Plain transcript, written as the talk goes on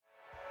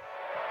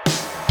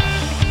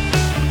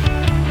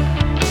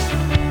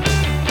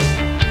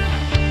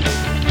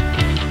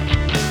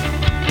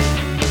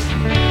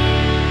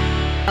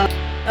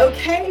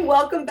Hey,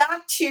 welcome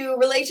back to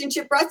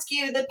Relationship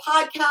Rescue, the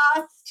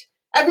podcast.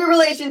 Every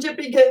relationship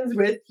begins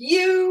with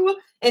you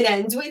and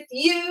ends with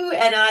you,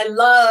 and I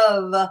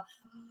love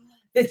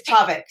this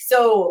topic.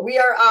 So we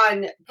are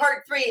on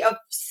part 3 of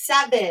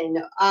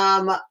 7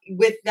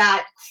 with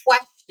that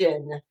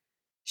question,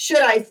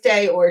 should I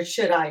stay or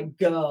should I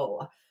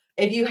go?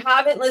 If you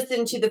haven't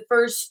listened to the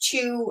first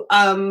 2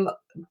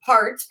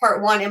 parts,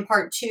 part 1 and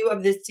part 2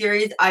 of this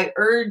series, I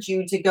urge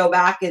you to go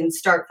back and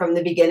start from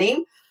the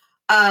beginning.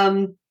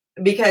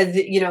 Because,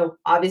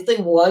 obviously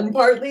one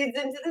part leads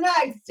into the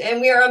next,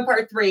 and we are on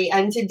part 3.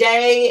 And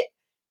today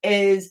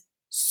is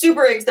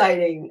super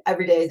exciting.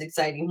 Every day is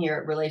exciting here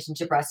at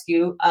Relationship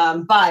Rescue.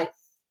 But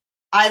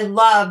I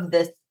love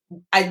this.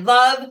 I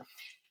love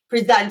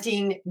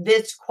presenting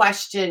this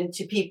question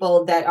to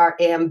people that are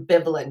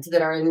ambivalent,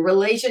 that are in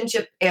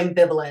relationship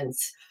ambivalence.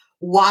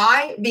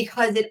 Why?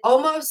 Because it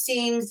almost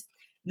seems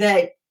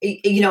that,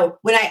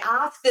 when I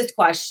ask this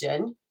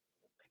question,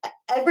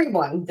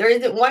 there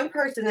isn't one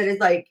person that is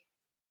like,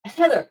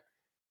 Heather,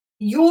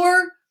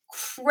 you're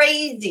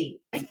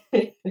crazy.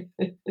 And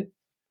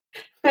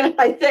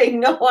I say,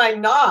 no,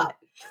 I'm not.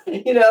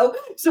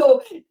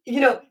 So,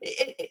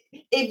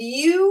 if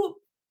you,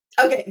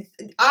 okay,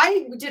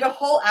 I did a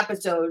whole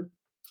episode,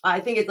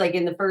 I think it's like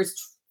in the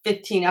first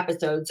 15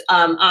 episodes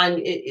on,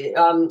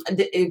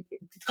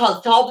 it's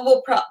called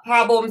Solvable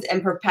Problems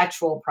and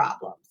Perpetual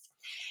Problems.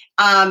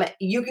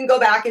 You can go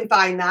back and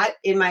find that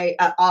in my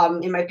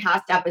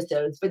past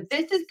episodes, but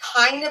this is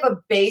kind of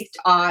based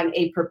on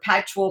a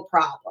perpetual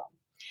problem.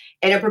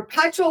 And a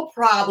perpetual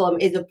problem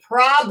is a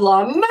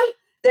problem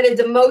that has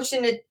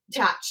emotion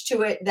attached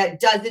to it that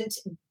doesn't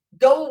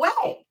go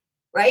away,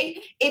 right?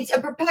 It's a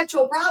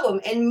perpetual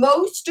problem. And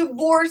most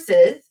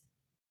divorces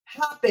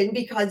happen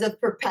because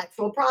of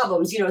perpetual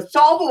problems.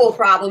 Solvable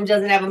problem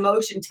doesn't have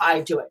emotion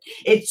tied to it.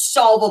 It's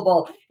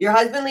solvable. Your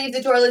husband leaves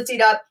the toilet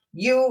seat up.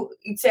 You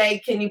say,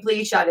 can you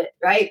please shut it,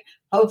 right?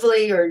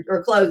 Hopefully, or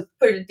close,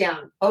 put it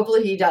down.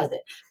 Hopefully he does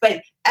it.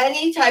 But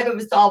any type of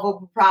a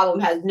solvable problem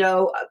has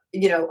no,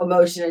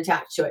 emotion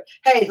attached to it.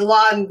 Hey, the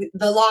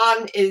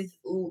lawn is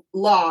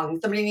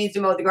long. Somebody needs to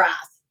mow the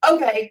grass.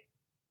 Okay,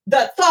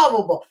 that's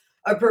solvable.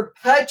 A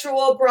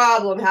perpetual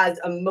problem has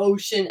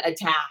emotion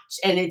attached,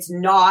 and it's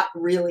not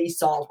really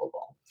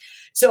solvable.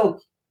 So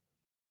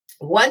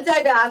once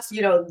I've asked,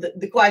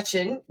 the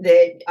question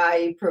that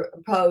I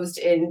proposed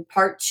in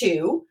part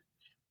 2,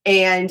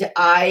 and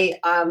I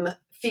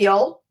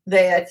feel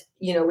that,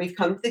 we've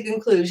come to the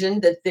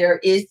conclusion that there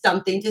is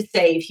something to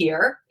save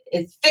here.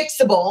 It's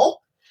fixable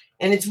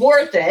and it's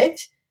worth it.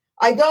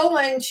 I go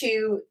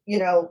into,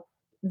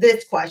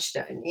 this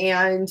question,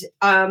 and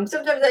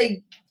sometimes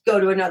I go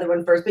to another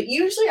one first, but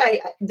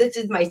usually this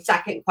is my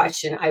second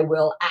question I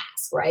will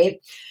ask, right?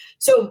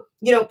 So,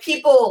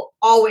 people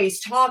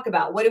always talk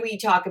about, what do we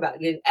talk about?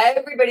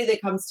 Everybody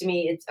that comes to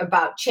me, it's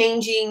about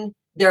changing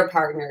their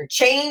partner,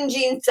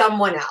 changing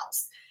someone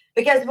else.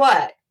 But guess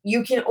what?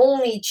 You can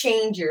only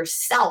change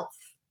yourself,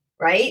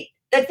 right?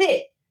 That's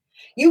it.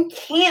 You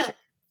can't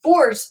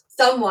force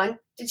someone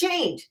to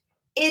change.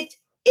 It's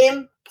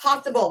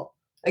impossible.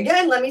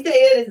 Again, let me say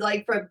it. It's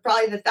like for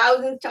probably the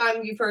 1,000th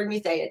time you've heard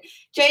me say it.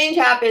 Change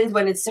happens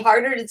when it's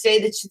harder to stay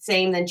the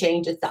same than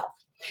change itself.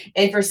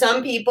 And for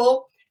some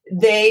people,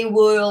 they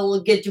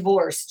will get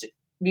divorced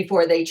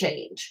before they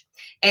change.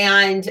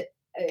 And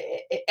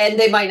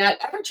they might not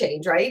ever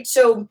change, right?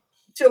 So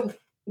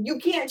you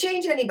can't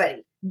change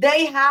anybody.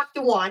 They have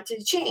to want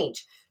to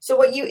change. So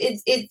what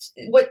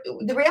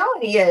the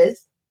reality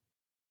is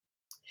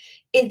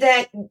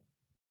that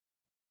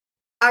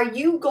are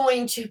you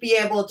going to be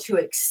able to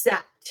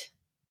accept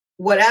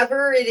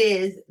whatever it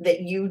is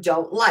that you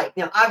don't like?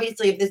 Now,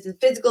 obviously, if this is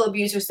physical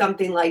abuse or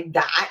something like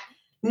that,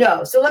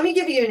 no. So let me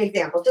give you an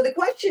example. So the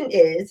question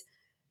is,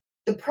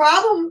 the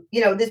problem,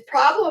 this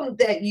problem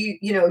that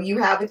you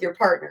have with your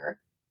partner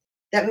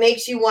that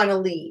makes you want to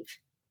leave.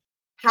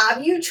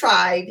 Have you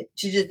tried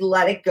to just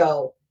let it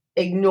go,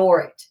 ignore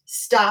it,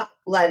 stop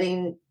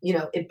letting,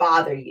 it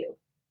bother you?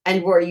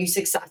 And were you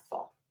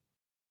successful?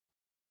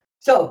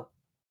 So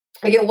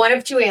I get one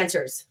of 2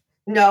 answers.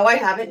 No, I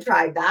haven't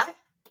tried that.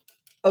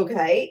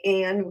 Okay.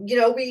 And,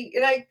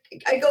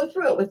 I go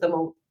through it with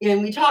them,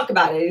 and we talk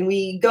about it, and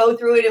we go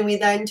through it, and we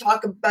then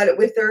talk about it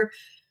with their,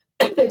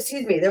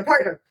 their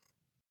partner.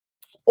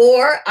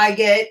 Or I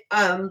get,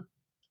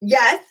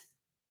 yes,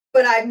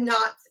 but I'm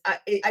not,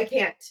 I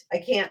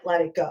can't let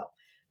it go.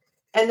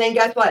 And then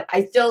guess what?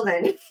 I still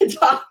then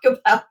talk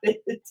about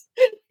it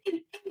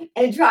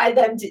and try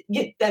to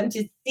get them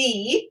to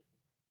see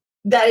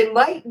that it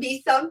might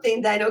be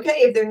something that,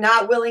 okay, if they're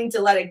not willing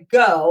to let it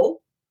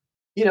go,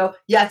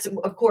 yes,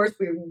 of course,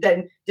 we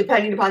then,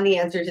 depending upon the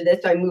answer to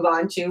this, I move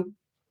on to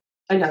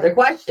another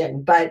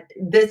question. But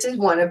this is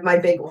one of my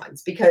big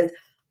ones, because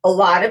a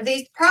lot of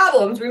these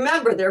problems,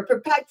 remember, they're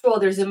perpetual.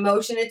 There's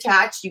emotion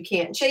attached. You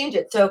can't change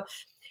it. So,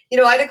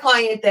 I had a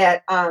client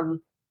that,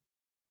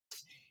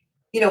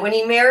 when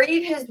he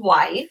married his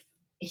wife,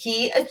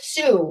 he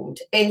assumed,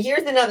 and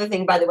here's another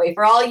thing, by the way,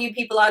 for all you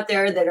people out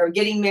there that are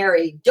getting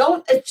married,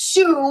 don't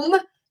assume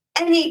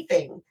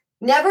anything.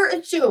 Never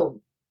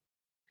assume.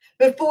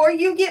 Before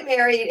you get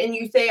married and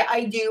you say,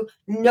 I do,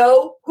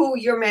 know who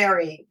you're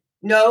marrying.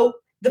 Know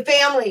the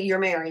family you're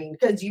marrying.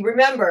 Because you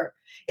remember,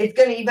 it's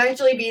going to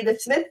eventually be the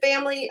Smith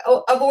family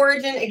of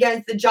origin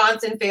against the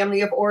Johnson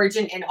family of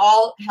origin, and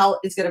all hell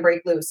is going to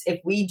break loose if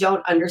we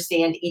don't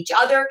understand each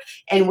other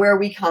and where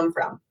we come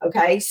from.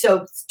 Okay,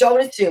 so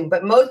don't assume,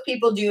 but most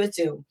people do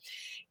assume.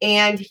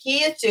 And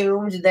he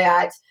assumed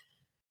that,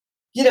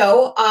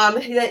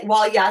 that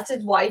while yes,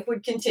 his wife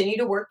would continue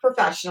to work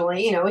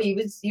professionally, he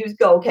was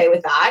okay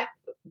with that.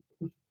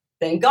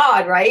 Thank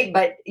God, right?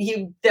 But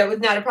that was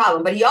not a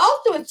problem. But he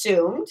also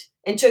assumed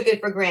and took it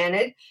for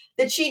granted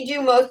that she'd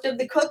do most of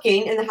the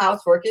cooking and the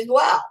housework as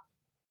well.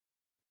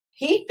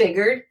 He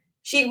figured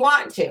she'd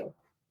want to.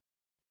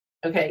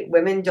 Okay,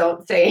 women,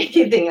 don't say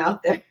anything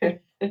out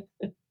there.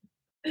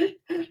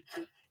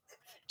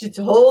 Just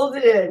hold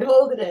it in,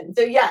 hold it in.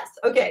 So yes,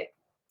 okay.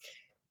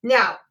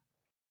 Now,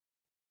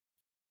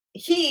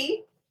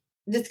 he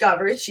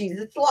discovers she's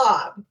a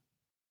slob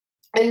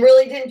and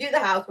really didn't do the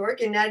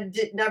housework and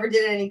never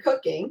did any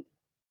cooking,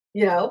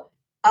 you know,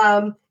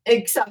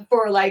 except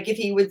for like if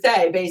he would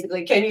say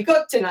basically, can you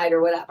cook tonight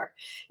or whatever.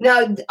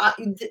 Now,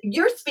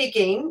 you're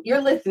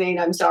listening,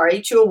 I'm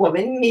sorry, to a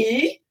woman,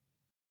 me,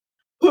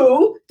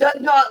 who does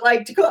not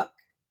like to cook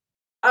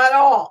at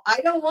all.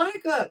 I don't want to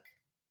cook.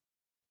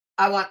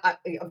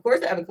 Of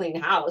course, I have a clean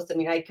house. I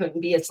mean, I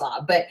couldn't be a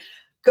slob, but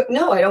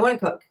no, I don't want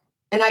to cook,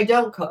 and I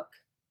don't cook.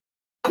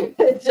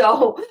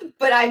 So,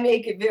 but I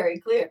make it very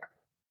clear.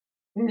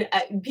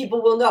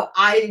 People will know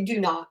I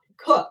do not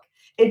cook.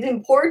 It's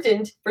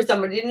important for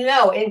somebody to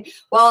know. And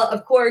while,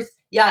 of course,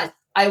 yes,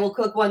 I will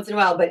cook once in a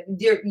while, but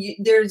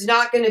there's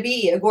not going to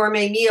be a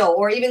gourmet meal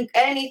or even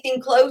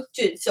anything close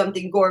to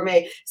something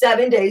gourmet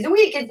 7 days a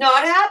week. It's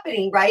not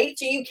happening, right?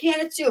 So you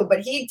can't assume,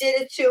 but he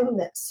did assume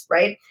this,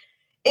 right?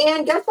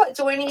 And guess what?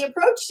 So when he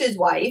approached his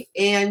wife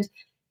and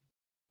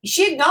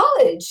she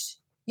acknowledged,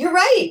 you're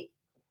right.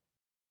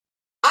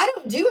 I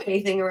don't do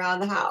anything around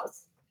the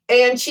house.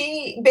 And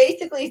she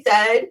basically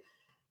said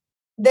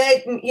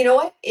that, you know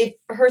what, if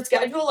her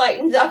schedule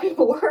lightens up at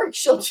work,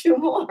 she'll do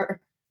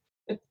more.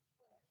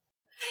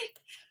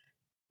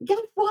 Guess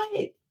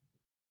what?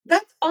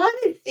 That's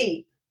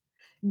honesty.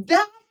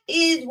 That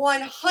is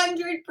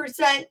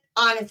 100%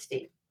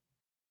 honesty.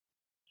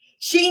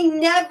 She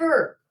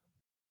never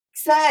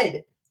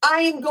said,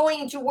 I am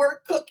going to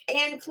work, cook,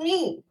 and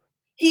clean.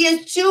 He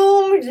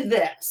assumed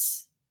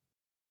this.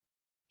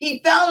 He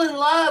fell in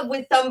love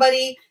with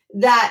somebody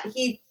that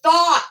he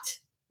thought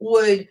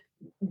would,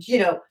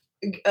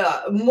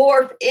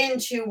 morph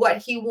into what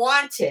he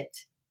wanted.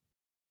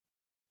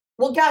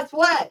 Well, guess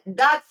what?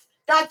 That's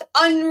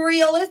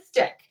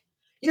unrealistic.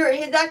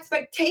 His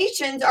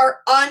expectations are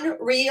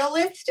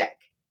unrealistic,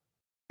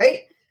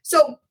 right?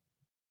 So,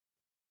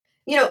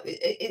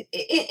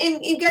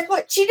 and guess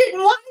what? She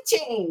didn't want to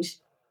change.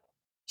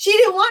 She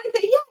didn't want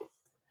to say, yes,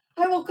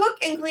 I will cook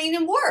and clean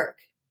and work.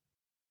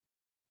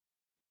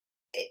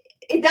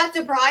 Is that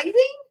surprising?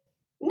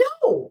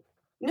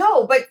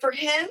 No. But for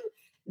him,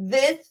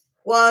 this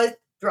was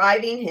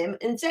driving him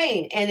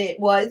insane, and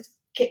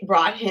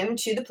brought him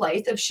to the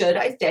place of should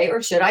I stay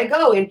or should I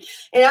go? And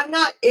I'm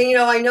not,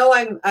 I know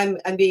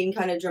I'm being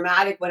kind of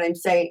dramatic when I'm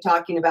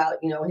talking about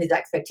his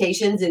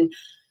expectations, and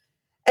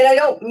I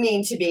don't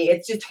mean to be.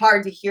 It's just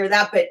hard to hear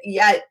that, but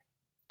yet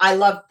I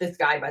love this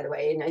guy, by the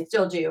way, and I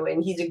still do.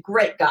 And he's a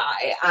great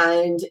guy.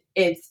 And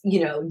it's,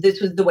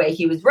 this was the way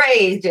he was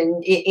raised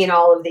and in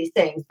all of these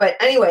things. But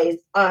anyways,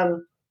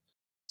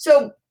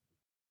 so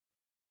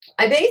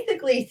I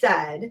basically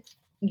said,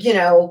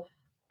 you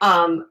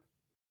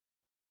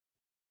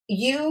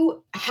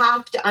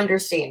have to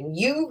understand,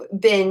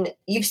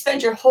 you've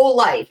spent your whole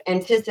life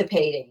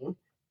anticipating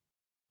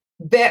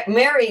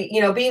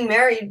being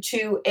married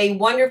to a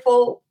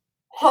wonderful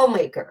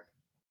homemaker.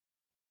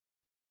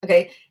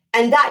 Okay.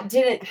 And that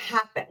didn't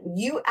happen.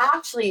 You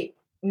actually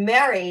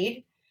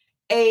married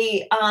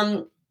a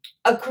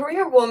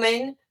career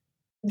woman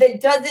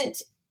that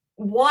doesn't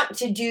want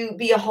to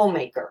be a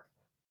homemaker.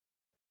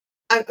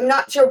 I'm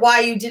not sure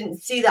why you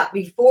didn't see that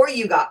before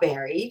you got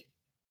married,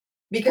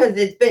 because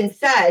it's been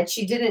said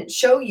she didn't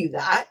show you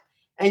that.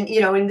 And,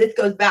 and this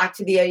goes back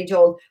to the age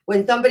old,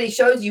 when somebody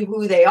shows you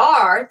who they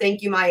are,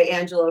 thank you, Maya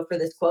Angelou, for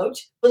this quote,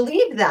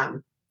 believe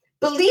them.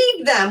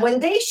 Believe them.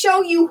 When they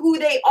show you who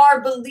they are,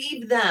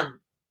 believe them.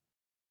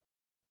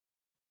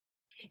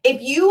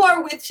 If you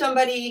are with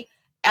somebody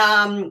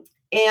and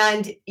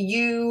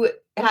you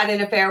had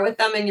an affair with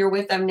them and you're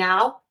with them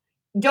now,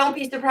 don't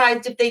be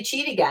surprised if they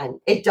cheat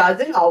again. It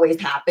doesn't always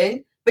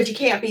happen, but you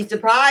can't be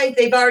surprised.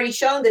 They've already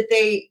shown that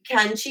they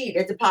can cheat.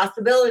 It's a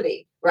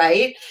possibility,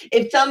 right?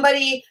 If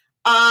somebody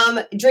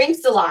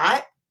drinks a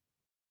lot,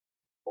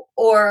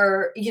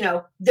 or,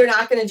 they're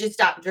not going to just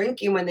stop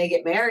drinking when they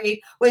get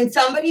married. When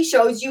somebody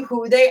shows you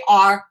who they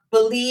are,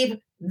 believe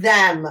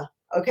them.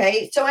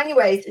 Okay. So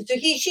anyways, so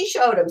she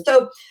showed him.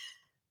 So,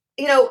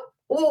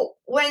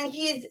 when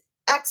his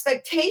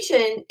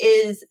expectation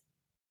is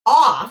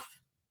off,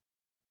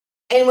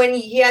 and when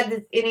he has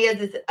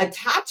this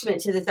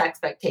attachment to this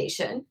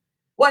expectation,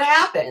 what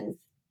happens?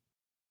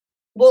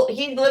 Well,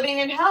 he's living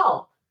in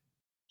hell.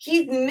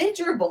 He's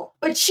miserable,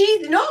 but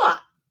she's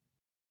not.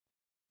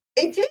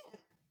 It's it.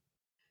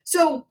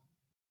 So,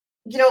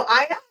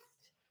 I asked,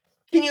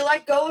 can you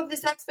let go of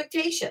this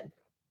expectation?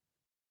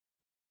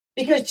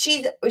 Because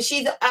she's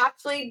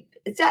actually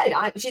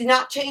said she's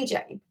not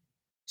changing.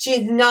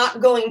 She's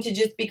not going to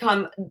just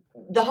become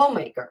the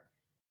homemaker.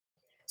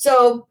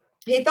 So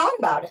he thought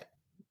about it,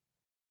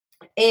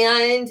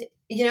 and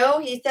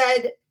he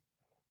said,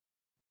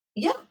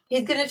 yeah,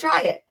 he's going to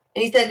try it.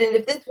 And he said, and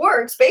if this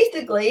works,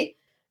 basically,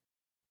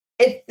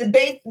 it's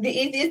the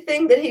easiest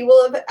thing that he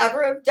will have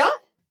ever have done.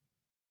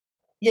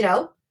 You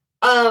know,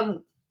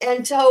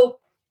 and so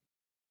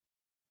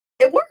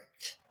it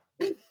worked.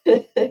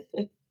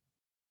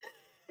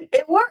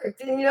 It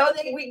worked, and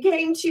we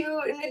came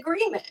to an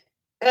agreement.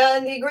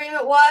 And the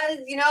agreement was,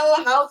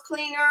 a house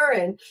cleaner,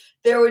 and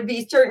there would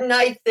be certain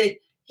nights that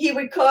he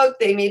would cook.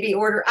 They maybe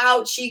order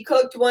out. She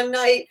cooked one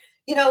night,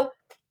 and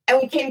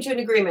we came to an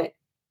agreement.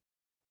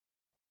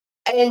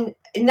 And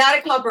not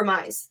a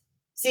compromise.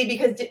 See,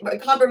 because a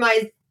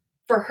compromise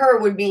for her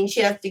would mean she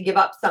has to give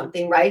up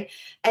something, right?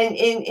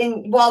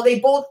 And while they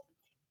both,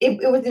 it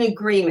was an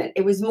agreement.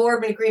 It was more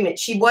of an agreement.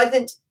 She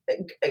wasn't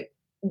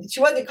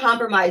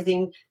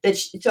compromising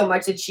so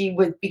much that she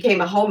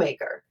became a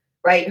homemaker,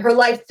 right? Her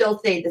life still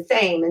stayed the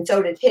same, and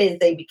so did his.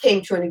 They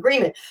became to an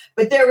agreement,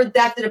 but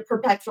that's a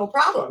perpetual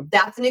problem.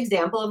 That's an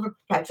example of a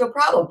perpetual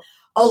problem.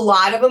 A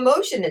lot of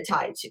emotion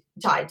tied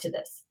to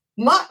this.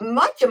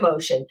 Much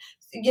emotion.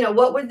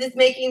 What was this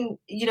making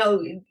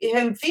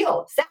him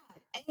feel? Sad,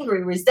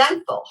 angry,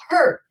 resentful,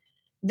 hurt.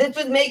 This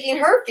was making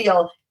her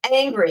feel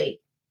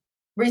angry,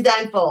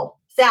 resentful,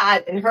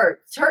 sad, and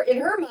hurt. In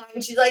her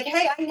mind, she's like,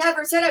 hey, I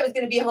never said I was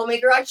going to be a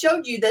homemaker. I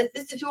showed you this.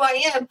 This is who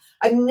I am.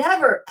 I've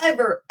never,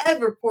 ever,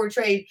 ever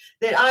portrayed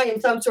that I am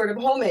some sort of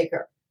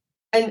homemaker.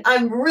 And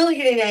I'm really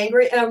getting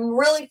angry, and I'm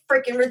really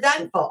freaking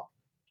resentful.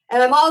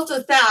 And I'm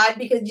also sad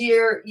because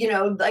you're,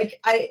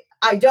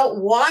 I don't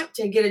want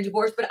to get a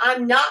divorce, but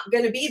I'm not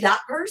going to be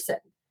that person.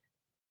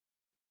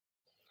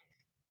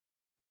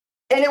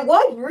 And it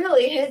was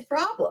really his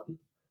problem.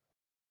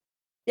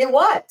 It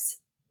was.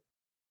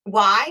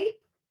 Why?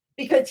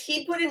 Because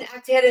he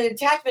had an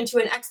attachment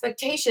to an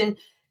expectation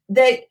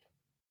that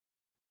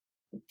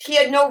he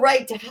had no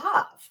right to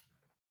have.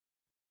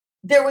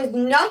 There was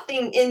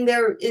nothing in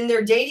their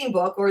dating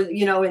book or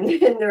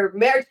in their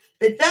marriage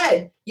that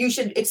said you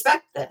should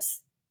expect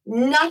this.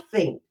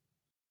 Nothing.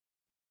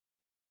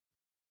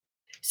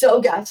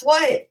 So guess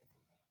what?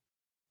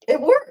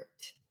 It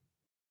worked.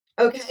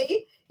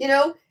 Okay?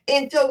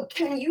 And so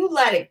can you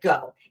let it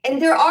go?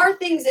 And there are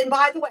things, and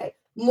by the way,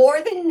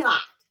 more than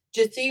not,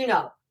 just so you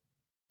know,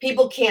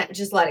 people can't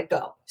just let it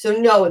go. So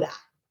know that,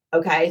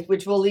 okay?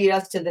 Which will lead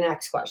us to the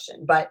next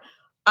question. But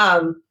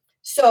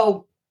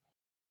so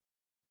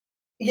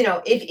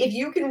if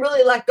you can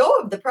really let go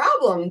of the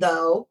problem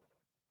though,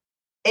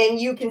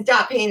 and you can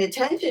stop paying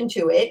attention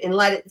to it and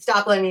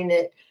stop letting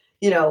it,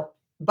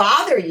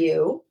 bother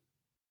you,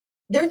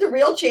 there's a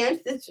real chance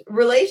this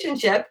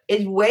relationship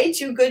is way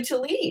too good to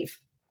leave.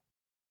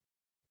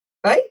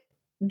 Right?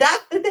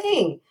 That's the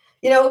thing.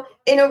 In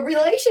a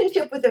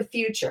relationship with a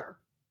future,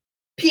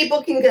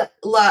 people can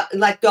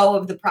let go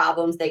of the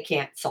problems they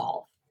can't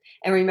solve.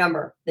 And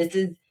remember, this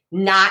is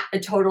not a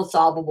total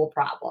solvable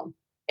problem.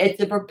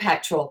 It's a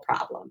perpetual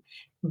problem.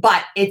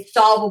 But it's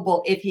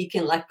solvable if he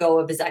can let go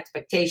of his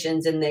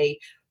expectations and they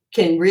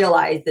can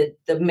realize that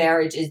the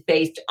marriage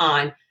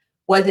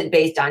wasn't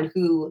based on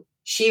who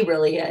she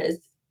really is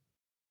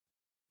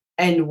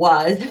and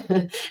was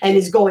and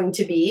is going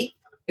to be.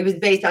 It was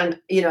based on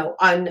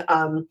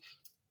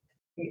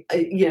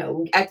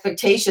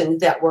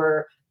expectations that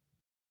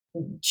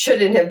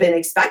shouldn't have been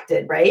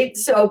expected, right?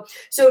 So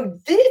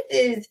this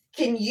is,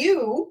 can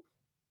you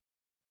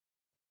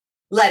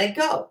let it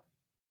go?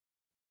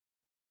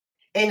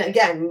 And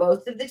again,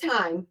 most of the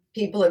time,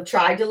 people have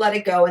tried to let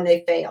it go and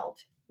they failed,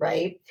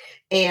 right?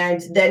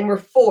 And then we're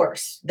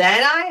forced.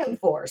 Then I am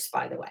forced,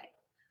 by the way.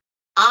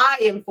 I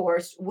am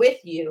forced with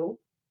you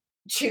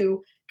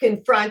to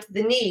confront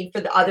the need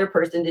for the other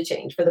person to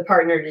change, for the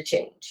partner to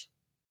change.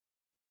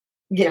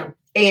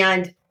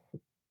 And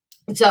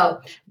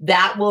so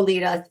that will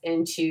lead us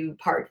into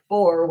part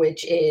 4,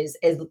 which is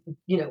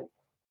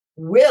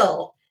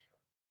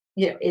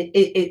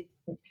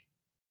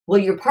will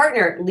your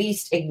partner at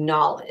least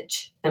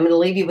acknowledge? I'm going to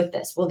leave you with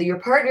this. Will your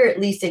partner at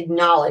least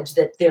acknowledge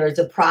that there is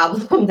a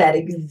problem that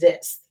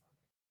exists?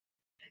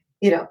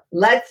 I'm going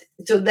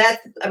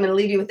to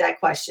leave you with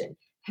that question.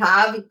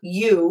 Have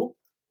you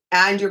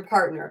and your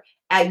partner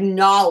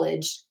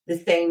acknowledge the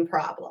same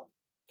problem?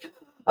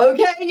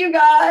 Okay, you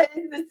guys,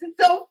 this is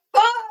so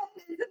fun,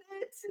 isn't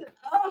it?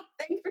 Oh,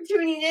 thanks for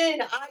tuning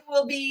in. I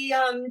will be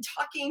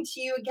talking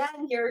to you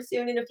again here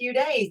soon in a few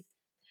days.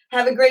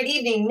 Have a great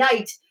evening,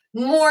 night,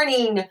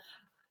 morning,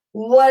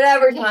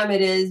 whatever time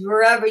it is,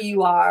 wherever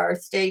you are.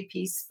 Stay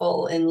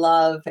peaceful in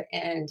love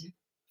and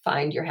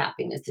find your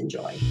happiness and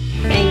joy.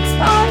 Thanks.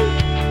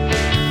 Bye.